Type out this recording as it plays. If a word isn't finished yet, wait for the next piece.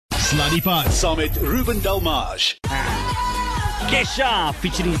Sluddy Pot, saam met Ruben Delmage. Kesha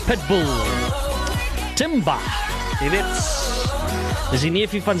featuring Pitbull. Timba. Jy weet, dis die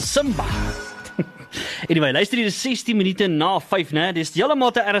neefie van Simba. Anyway, luister hier, dis 16 minute na 5, né? Dis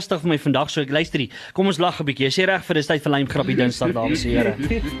heeltemal te ernstig vir my vandag, so ek luister hier. Kom ons lag 'n bietjie. Is jy reg vir dis tyd vir Lymgrappie Dinsdag, dames en here?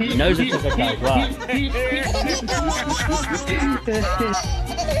 Nou is dit so tyd, wow.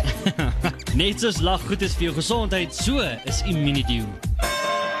 Net soos lag goed is vir jou gesondheid, so is Immunidew.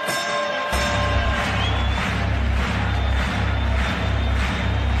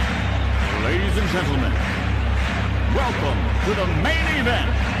 Ladies and gentlemen, welcome to the main event.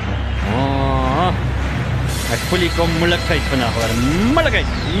 Ek voel hier kom moeilikheid vandag hoor. Moeilikheid.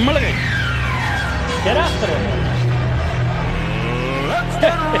 Get after it. Let's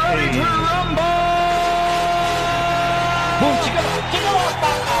get ready to rumble. Boom, chicka.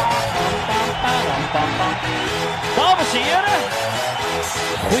 Dames en heren,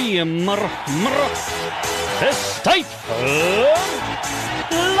 goeiemôre. Dis tyd vir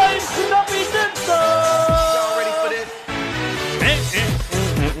Lymgrappie Dinsdag. Y'all ready for this?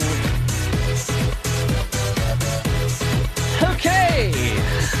 Okay.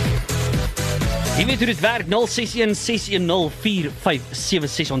 Jy weet hoe dit werk,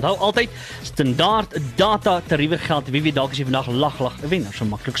 061-610-4576. Onthou altyd, standaard data tariewe geld. Wie weet dalk as jy vandag lag, wen, so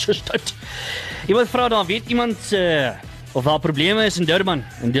maklik soos dit. Iemand vra dan, weet iemand of daar probleme is in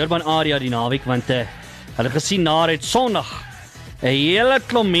Durban area die naweek, want hulle gesien daar het Sondag 'n hele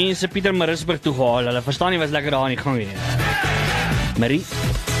klomp mense Pietermaritzburg toe gehaal. Hulle verstaan nie wat lekker daar aan die gang nie. Marie.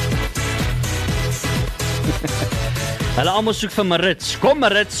 Hulle almal soek vir Marits. Kom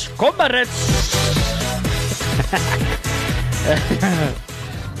Marits.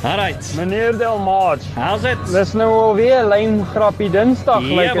 Alright. Meneer Delmage, How's it? dis nou alweer Lymgrappie Dinsdag,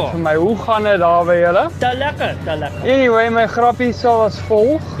 Ja, lyk dit bo. vir my. Hoe gaan dit daar by julle? Te lekker. Anyway, my grappie sal as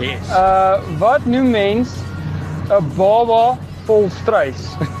volg. Yes. Wat noem mens 'n baba vol struis?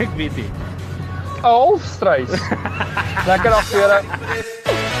 Ek weet nie. 'n halfstruis. Lekker dag vir julle.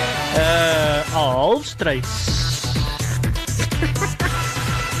 Halfstruis.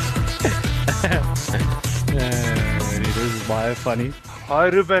 Dit is baie funny. Hi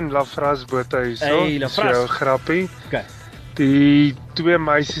Ruben, Lafras Botha hier. Hey, Lafras. Jou grappie. Okay. Die twee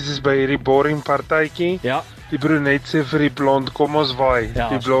meisies is by hierdie boring partytjie. Ja. Die brunet sê vir die blond, kom ons waai. Ja.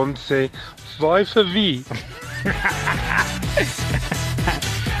 Die blond sê, waai vir wie?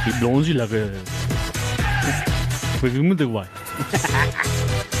 Die blonsie lekker. Wie moet ek waai?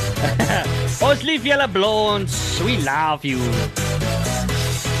 Ons lief julle blonds. We love you.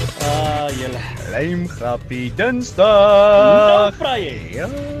 Julle. Lymgrappie Dinsdag. Nou vry. Ja.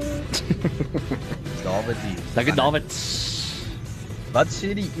 David hier. Lekker David. Wat sê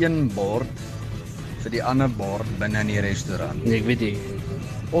die een bord vir die ander bord binne in die restaurant? Nee, ek weet nie.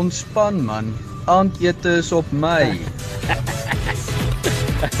 Ontspan man, aandete is op my.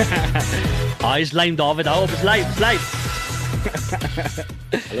 Is lym David, hou op, is lym.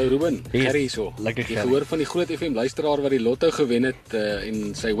 Hallo Ruben, Yes, Gerry hierso. lekker Ek Gerry. gehoor van die Groot FM luisteraar wat die lotto gewen het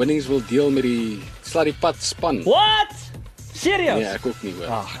en sy winnings wil deel met die Sluddy Pot span. What? Serious? Nee, ek ook nie hoor.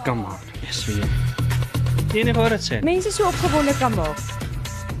 Ag, come on. Yes, weer. Jy nie hoor dit sê. Mense so opgewonde kan maak.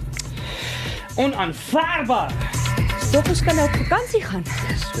 Onaanvaarbaar. Dog ons kan nou op vakansie gaan.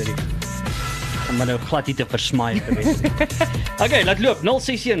 Yes, sorry. Maar nou glad nie te versmaai gewees nie. Okay, laat loop.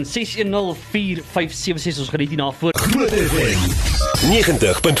 061-610-4576. Ons gaan net hierna voor. Groot FM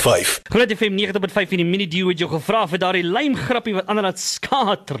 90.5. Groot FM 90.5 in die Immunidew het jou gevra vir daardie lymgrappie wat ander laat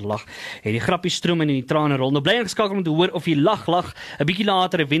skaterlag. Het die grappie stroom in en die trane rol. Nou bly ingeskakel om te hoor of jy lag. 'n bietjie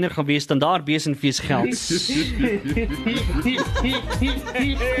later 'n wenner gaan wees standaard besenfees geld.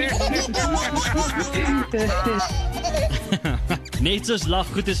 Net soos lag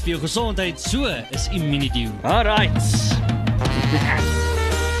goed is vir jou gesondheid, so is Immunidew. Alright.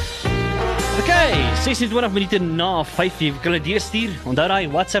 Okay, 26 minute na 5, jy kan dit deurstuur. Onthou daai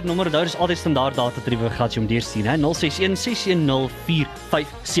WhatsApp nommer, onthou dis altyd standaard data tariewe geld jy om deurstuur, hè?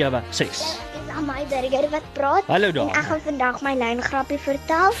 0616104576. Dis aan my burger wat praat. Hallo daar. En ek gaan vandag my lyngrappie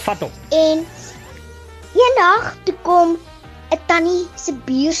vertel. Vat op. En eendag toe kom 'n tannie se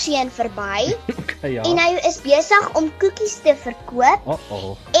buurseun verby Okay, ja. en hy is besig om koekies te verkoop.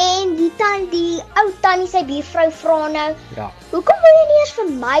 En die ou tannie sy buurvrou vra nou, Ja. "Hoekom wil jy nie eers vir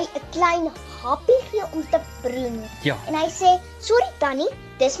my 'n klein happie gee om te proe?" Ja. En hy sê, "Sorry tannie,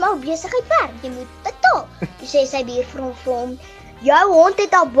 dis maar hoe besigheid werk, jy moet betaal." Toe sê sy buurvrou vir hom, "Jou hond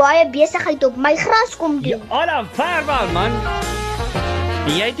het al baie besigheid op my gras kom doen." Onaanvaarbaar, man.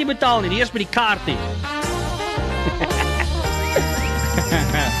 En jy het nie betaal nie, nie eers met die kaart nie.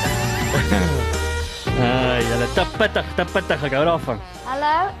 Julle te pittig, ek hou daarvan.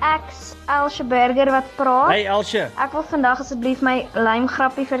 Hallo, ek's Elsje Burger wat praat. Hey Elsje, Ek wil vandag asseblief my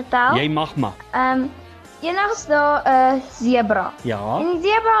lymgrappie vertel. jy mag maar. Eendag is daar 'n zebra. Ja, En die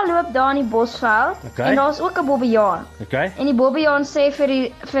zebra loop daar in die bosveld Okay. en daar's ook 'n bobbejaan. okay. En die bobbejaan sê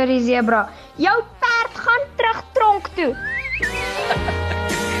vir die zebra: "Jou perd gaan terug tronk toe."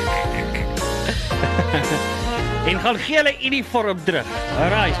 En gaan gee hulle uniform terug.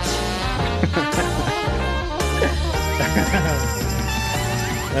 Alright.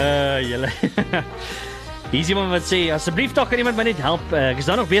 Julle. Hier is iemand wat sê, asseblief tog kan iemand my net help. Ek is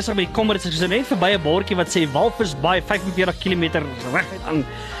daar nog besig met die Comrades. Ek is net verby 'n bordjie wat sê Walvisbaai 45 km reg aan.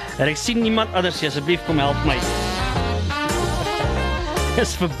 En ek sien niemand anders nie. Asseblief kom help my.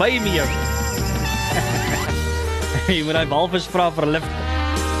 Is verby met jou. Jy moet daai walvis vra vir 'n lift.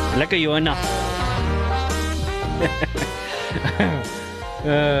 Lekker Johanna.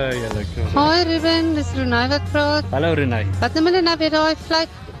 Lekker. Hoi Ruben, dis Renay wat praat. Hallo Renay. Wat noem hulle nou weer daai fluit?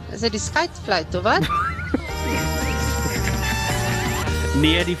 Is dit die skytfluit of wat?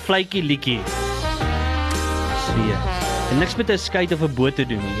 Nee, die vletjie liedjie. Sweer. En niks met 'n skei of 'n boot te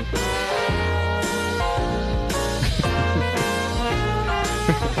doen nie.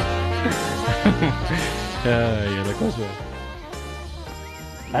 Julle kos wel.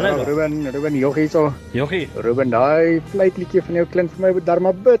 Hallo Ruben Joggie so. Joggie. Ruben, daai fluitliedjie van jou klink vir my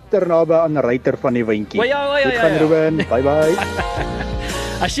darma bitter naby aan Ryter van die Windjie. O ja. Goed gaan Ruben, bye.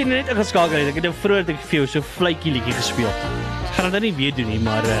 As jy net ingeskakel het, ek het nou vroeër ek vir jou so fluitjie liedjie gespeel. Gaan dit nie weer doen nie,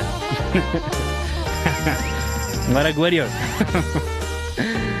 maar maar ek hoor jou.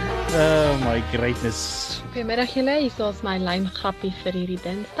 Oh my greatness. Goeiemiddag julle, hier is my lymgrappie vir hierdie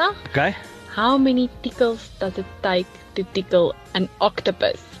Dinsdag. Okay. How many tickles does it take to tickle an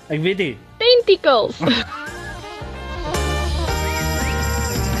octopus? Ek weet nie. Tentacles.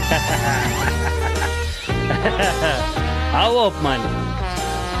 Hou op man.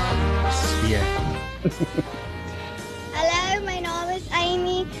 Sweer. Hallo, my naam is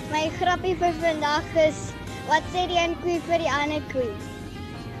Amy. My grappie vir vandag is: wat sê die een koe vir die ander koe?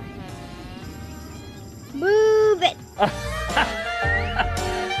 Move it.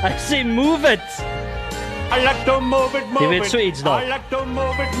 I say move it. I like to move it, Jy weet so iets daar. I like to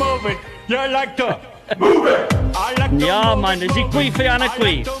move it. You like to move it. I like to Ja man, dis die koei vir die ander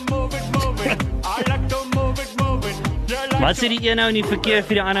koei. move it. I like to move it. You like Wat sê die een nou in die verkeer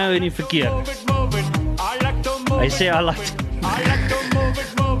vir die ander ou in die verkeer? I like to move Hy sê I like to.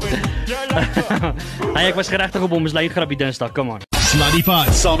 Hey, ek was geregtig op hom, is lyngrappie Dinsdag, come on. Sluddy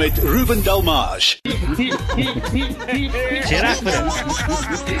Pie saam met Ruben Delmage. Sê reg vir dit.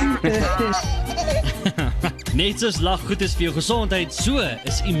 Net soos lag goed is vir jou gesondheid, so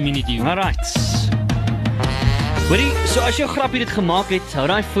is Immunity. Alright. Hoorie, so as jy 'n grappie dit gemaak het, hou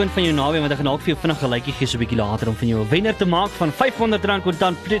daai foon van jou naby want ek gaan dalk vir jou vinnig 'n lykie gee so 'n bietjie later om van jou 'n wenner te maak van R500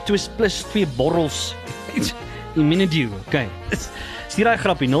 kontant plus 2 borrels. Immunity, okay. Stuur daai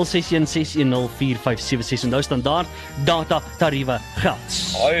grappie 0616104576 en nou standaard data tariewe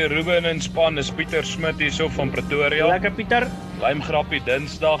geld. Hoi Ruben en span, dis Pieter Smit hierso van Pretoria. Lekker Pieter. Lymgrappie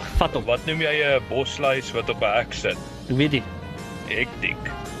Dinsdag. Vat op. Wat noem jy 'n bosluis wat op 'n hek sit? Ek weet nie. Hektiek.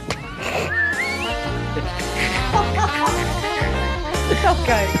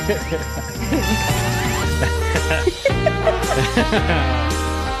 Okay.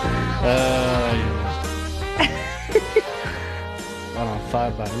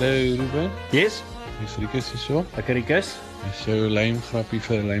 Hallo Ruben. Yes? Dis Rikus hierso. Ek Rikus. Dis jou lymgrappie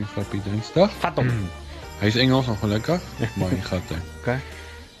vir lymgrappie Dinsdag. Vat hom. Hy's Engels ongelukkig, maar hy gaan dit. Okay.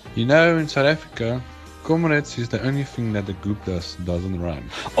 You know, in South Africa, Comrades is the only thing that the group doesn't rhyme.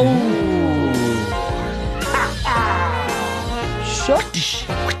 Oh. Shot.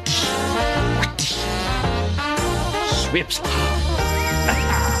 Swips.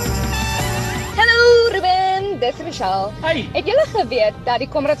 Hallo Ruben, dis Michelle. Hey. Het julle geweet dat die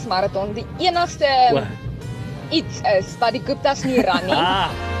Comrades Marathon die enigste iets is wat die Guptas nie ran nie?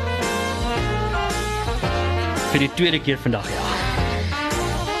 Vir die tweede keer vandag, ja.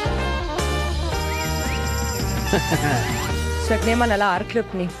 So ek neem aan hulle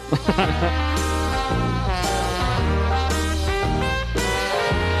hardloop nie.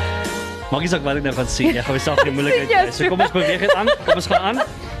 Maak nie saak wat ek nou gaan sê, jy gaan myself in die moeilikheid kry. So kom ons beweeg dit aan. Kom ons gaan aan.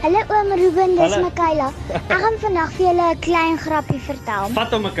 Hallo oom Ruben, dis Hallo. Michaela. Ek gaan vandag vir julle 'n klein grappie vertel.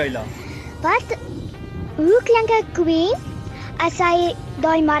 Vat hom, Michaela. Hoe klink 'n queen as hy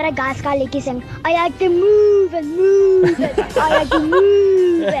daai Madagascar liedjie sing? I like to move it, move it. I like to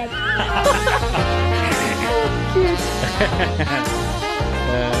move it.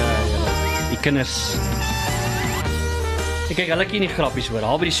 Die kinders. Kyk, hulle ken nie grappies hoor.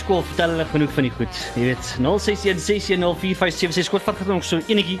 Daar by die skool vertel hulle genoeg van die goed. Jy weet, 0616104576. Skoot vat nog so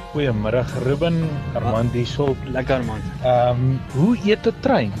enetjie. Goeiemiddag Ruben, Armand hierso. Lekker Armand. Hoe eet 'n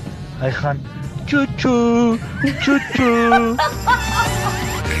trein? Hy gaan choo-choo, choo-choo.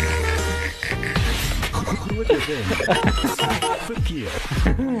 Verkeer.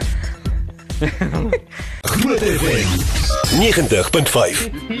 Groot FM 90.5.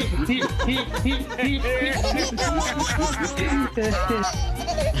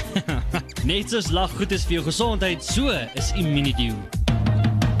 Net soos lag goed is vir jou gesondheid, so is Immunidew.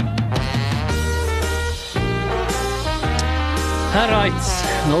 Alright,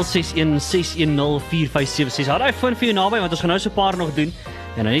 0616104576. Hou daai foon vir jou naby want ons gaan nou so 'n paar nog doen.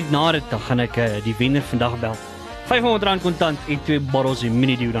 En dan net na dit dan gaan ek die wenner vandag bel. R500 kontant en 2 bottles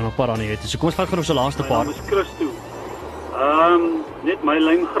Immunidew dan 'n paar aan hierdie. So kom ons vat gou ons laaste paar. Dis Christo. Net my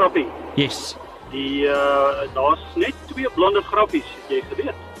lyn grappie. Yes. Die daar's net 2 blonde grappies, het jy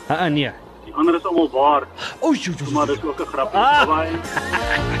geweet? Nee. Die ander is almal waar. O, maar dis ook 'n grappie. Bye.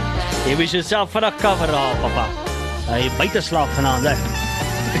 Jy moet jouself van 'n cover raak, papa. Hy buite slaap vanaand, hè.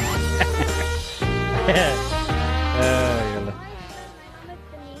 Julle.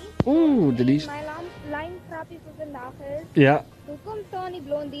 Denise. My lyn grappie vir vandag is. Ja. Hoekom staan die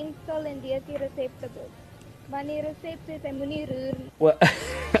blondien stil en lees die resepteboek? Want die resep sê sy moenie roer nie.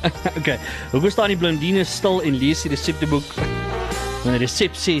 Okay. Hoekom staan die blondine stil en lees die resepteboek? Want die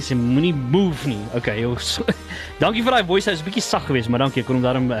resep sê sy moenie move nie. Okay, dankie vir daai voice, hy's 'n bietjie sag geweest, maar dankie, ek kon hom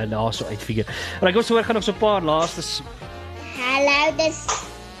daarom daar so uitfigure. Maar kom so hoor gaan nog so 'n paar laastes. Hallo, dis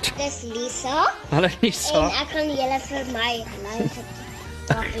Lisa. Hallo Lisa. En ek gaan julle vir my lyn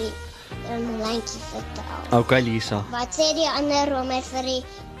grappie 'n lyntjie vertel. Okay Lisa. Wat sê die ander romer vir die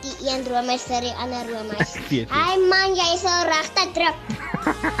een romer vir die ander romer? Hey man, jy is al regte druk.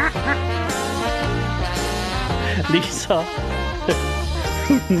 Lisa.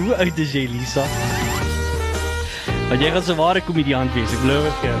 Hoe oud is jy, Lisa? Want jy gaan so 'n ware komediant wees, ek glo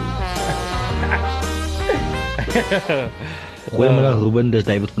vir jou. Goeiemiddag Ruben, dis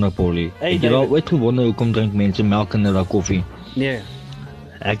David van Napoli. Hey, het jy al ooit gewonder hoekom drink mense melk in hulle koffie? Nee.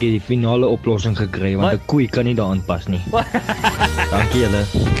 Ek het die finale oplossing gekry, want 'n koei kan nie daarin pas nie. Dankie julle.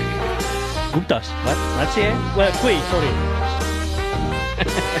 Guptas, wat sê jy? Koei, sorry.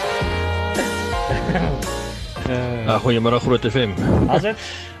 Goeiemiddag Groot FM. As dit?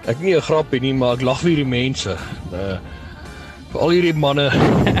 Ek nie 'n grapie nie, maar ek lag vir die mense. Vir al hierdie manne.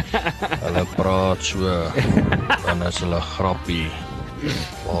 Hulle praat so. Dan is hulle grappie.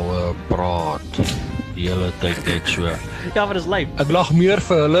 Hulle praat die hele tyd net so. Ja, maar dis lyf. Ek lag meer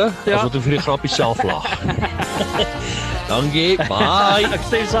vir hulle as wat ek vir die grappie self lag. Dankie. Bye. Ek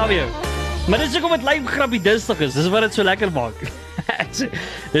stem saam met jou. Maar dis hoekom dit lyf grappie dinsdag is. Dis wat dit so lekker maak.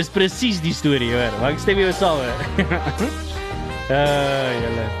 Dis presies die storie, hoor. Maar ek stem jou saam.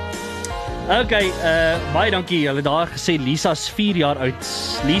 Julle. Okay, baie dankie. Julle daar gesê Lisa's 4 jaar oud.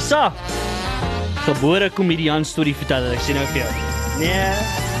 Lisa. Gebore komedian storie vertel. Ek sê nou vir jou. Nee.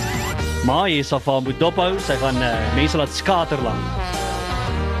 Maar jy sal vir moet dophou. Sy gaan mense laat skater lang.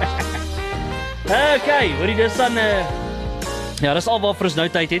 Okay, hoorie dis dan ja, dis al wat vir ons nou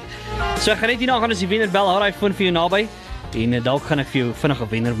tyd het. So ek gaan net hierna gaan as die wenner bel. Hou daai foon vir jou naby. En dalk gaan ek vir jou vinnig 'n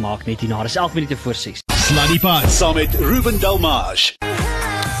wenner maak net hierna. Dis 11 minute voor 6. Sluddy Pad saam met Ruben Delmage.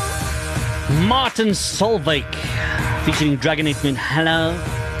 Martin Solveig featuring Dragon Hitman. Hallo.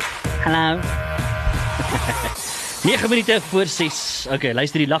 9 minute voor 6. Okay,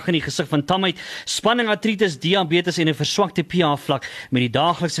 luister die lag in die gesig van tamheid, spanning, artritis, diabetes en 'n verswakte pH-vlak met die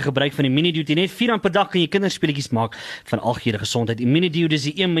daaglikse gebruik van Immunidew. Net 4 per dag kan jy kinderspeletjies maak van algehele gesondheid. Immunidew dis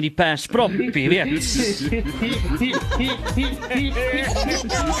die een met die persprop, jy weet.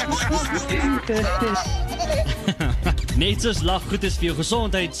 Net soos lag goed is vir jou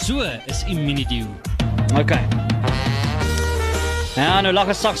gesondheid, so is Immunidew. Okay. Ja, nou lag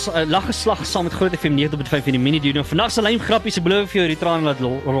geslag saam met Groot FM 90.5 in die Immunidew. Nou vandag se lyn grappies, ek belowe vir jou die trane laat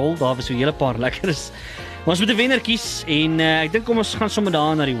rol. Daar was so 'n hele paar lekkeres. Ons moet 'n wenner kies en ek dink kom ons gaan sommer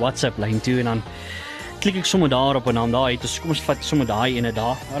daar na die WhatsApp lyn toe en dan klik ek sommer daar op 'n naam daar het. Kom ons vat sommer daai ene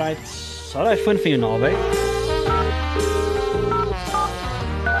daar. Alright. Sal hy vind vir jou naby.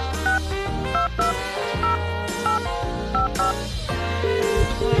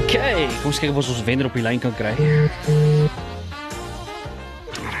 Okay, kom ons kyk of ons wenner op die lyn kan kry.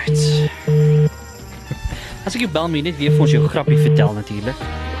 As ek jou bel my net weer vir ons jou grappie vertel natuurlik.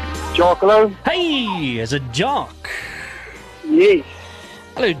 Jock, hallo. Hey, is dit Jock? Yes.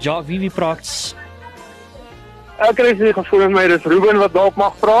 Hallo Jock, wie praat? Ek kry se gevoel met my dis Ruben wat dalk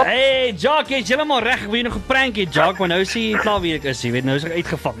mag praat. Hey Jock, jy's heeltemal reg, wie nog geprank het Jock, maar nou sien jy klaar wie ek is, jy weet nou is ek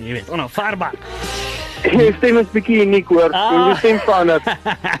uitgevang, jy weet. Onafhaarbaar. Jou stem is bietjie uniek hoor. Jou stem verander.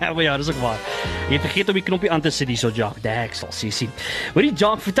 Maar ja, dis ook waar. Jy het vergeet om die knoppie aan te sit hierso, Jacques. Ek sal sien. Hoorie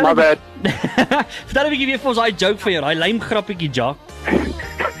Jacques, vertel vertel 'n bietjie weer vir ons daai joke van jou, daai lymgrappietjie, Jacques.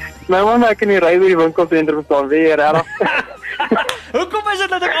 My mamma ek in die ry by die winkelsentrum staan weer regtig. Hoekom is dit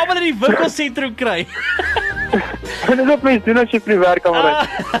dat ek almal in die winkelsentrum kry? Dit is wat mense doen as jy vir die werk kan ry.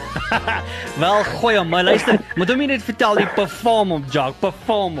 Wel, gooi hom, maar luister, moet hom nie net vertel jy perform hom, Jacques,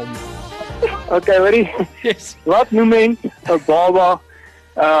 perform hom. Okay, hoorie. Yes. Wat noem mens 'n baba?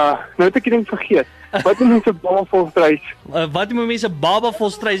 Nou het ek dit vergeet. Wat noem mens 'n baba vol strys? Wat noem mense 'n baba vol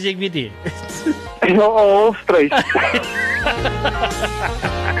strys, ek weet nie. Ja, vol strys.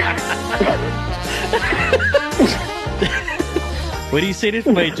 Wat jy sê dit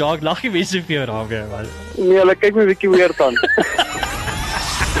vir my, Jacques, lag jy mense vir jou raak, man. Nee, hulle kyk my 'n bietjie weer dan.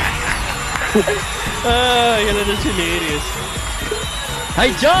 Julle is hilarious. Hey,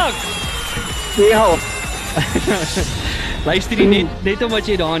 Jacques! Ja. Luister jy net omdat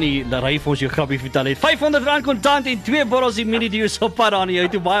jy daar in die ry vir ons jou grappie vertel het. R500 kontant en 2 bottels die mini-dews op pad aan jou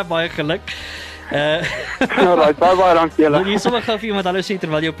toe. Baie geluk. Alright, baie dankie julle. Wil jy sommer gou vir iemand hallo sê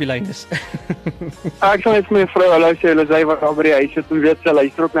terwyl jy op die lyn is? Ek sal net vir my vrou hallo sê, hulle sê wat daar by die huis sit en weet sy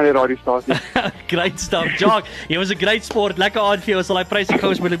luister ook na die radiostasie. Great stuff, Jacques. Jy was 'n great sport. Lekker aand vir jou. Sal hy pryse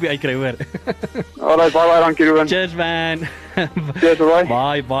gou asseblief uitkry, hoor. Alright, baie dankie Ruben. Cheers man. Cheers,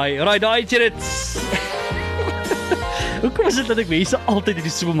 bye. Bye. Alright, daai dit. Hoekom is dit dat ek mense altyd in die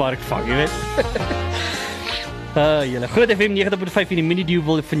supermark vang, jy weet? Julle Groot FM 90.5 in die mini-dew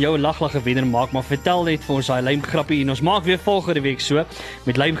wil van jou 'n laglage wenner maak, maar vertel net vir ons daai lymgrappie en ons maak weer volgende week so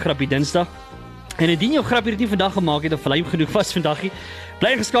met lymgrappie Dinsdag. En indien jou grappie dit nie vandag gemaak het of lym genoeg was vandaggie,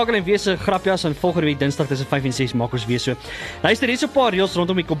 bly geskakel en wees 'n grapjas aan volgende week Dinsdag tussen 5 en 6 maak ons weer so. Luister, hier is 'n paar reëls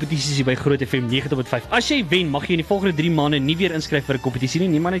rondom die kompetisies hier by Groot FM 90.5. As jy wen, mag jy in die volgende 3 maande nie weer inskryf vir 'n kompetisie nie.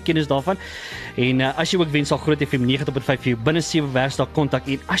 Niemand het kennis daarvan. En as jy ook wen, sal Groot FM 90.5 vir jou binne 7 werkdae kontak.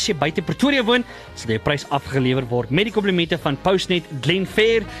 En as jy buite Pretoria woon, sal jy 'n prys afgelewer word met die komplimente van Postnet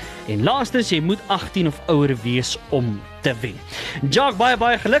Glenfair. En laastens, jy moet 18 of ouer wees om te wen. Jacques,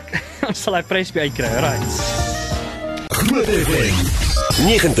 baie geluk. Ons sal hy prys by uitkry. Right. Groot FM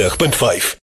 90.5